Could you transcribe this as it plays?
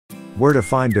Where to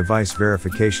find device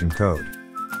verification code.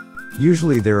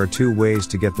 Usually there are two ways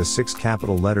to get the 6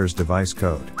 capital letters device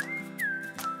code.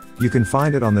 You can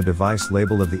find it on the device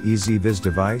label of the EasyViz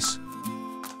device.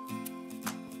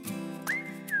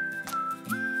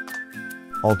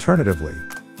 Alternatively,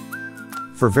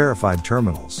 for verified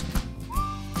terminals,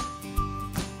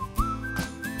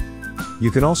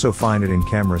 you can also find it in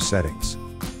camera settings.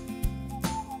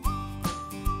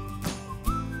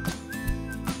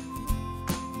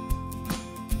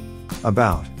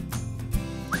 About.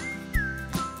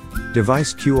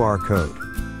 Device QR code.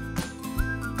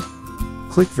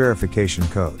 Click verification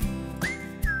code.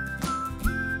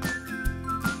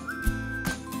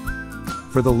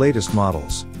 For the latest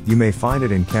models, you may find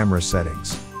it in camera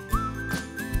settings.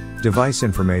 Device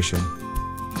information.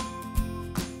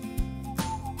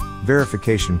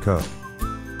 Verification code.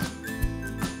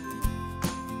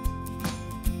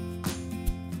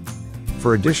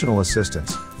 For additional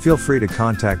assistance, feel free to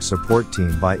contact support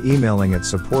team by emailing at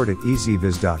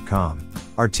support@easyviz.com.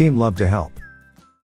 Our team love to help.